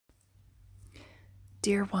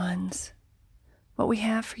Dear ones, what we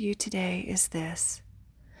have for you today is this.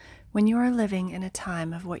 When you are living in a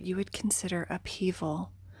time of what you would consider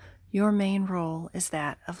upheaval, your main role is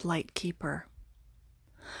that of light keeper.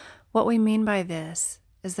 What we mean by this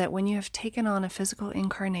is that when you have taken on a physical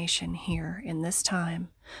incarnation here in this time,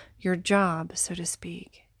 your job, so to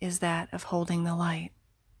speak, is that of holding the light.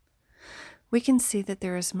 We can see that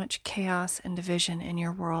there is much chaos and division in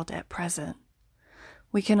your world at present.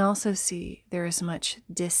 We can also see there is much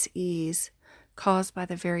dis-ease caused by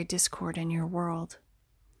the very discord in your world.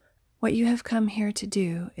 What you have come here to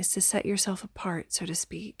do is to set yourself apart, so to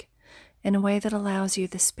speak, in a way that allows you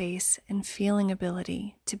the space and feeling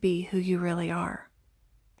ability to be who you really are.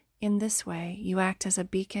 In this way, you act as a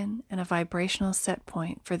beacon and a vibrational set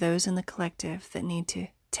point for those in the collective that need to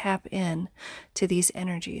tap in to these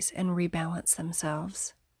energies and rebalance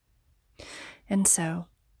themselves. And so,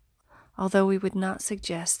 although we would not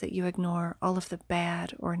suggest that you ignore all of the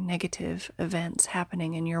bad or negative events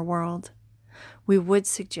happening in your world, we would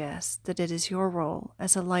suggest that it is your role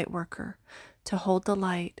as a light worker to hold the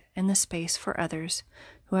light and the space for others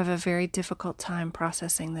who have a very difficult time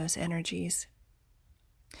processing those energies.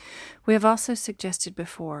 We have also suggested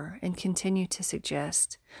before, and continue to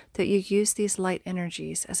suggest, that you use these light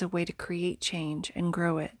energies as a way to create change and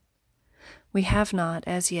grow it. We have not,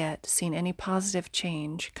 as yet, seen any positive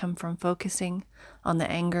change come from focusing on the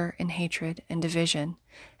anger and hatred and division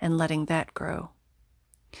and letting that grow.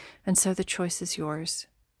 And so the choice is yours.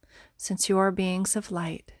 Since you are beings of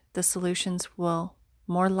light, the solutions will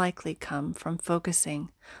more likely come from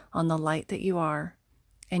focusing on the light that you are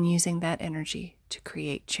and using that energy to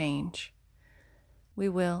create change. We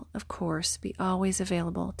will, of course, be always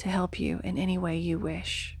available to help you in any way you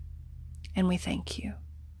wish. And we thank you.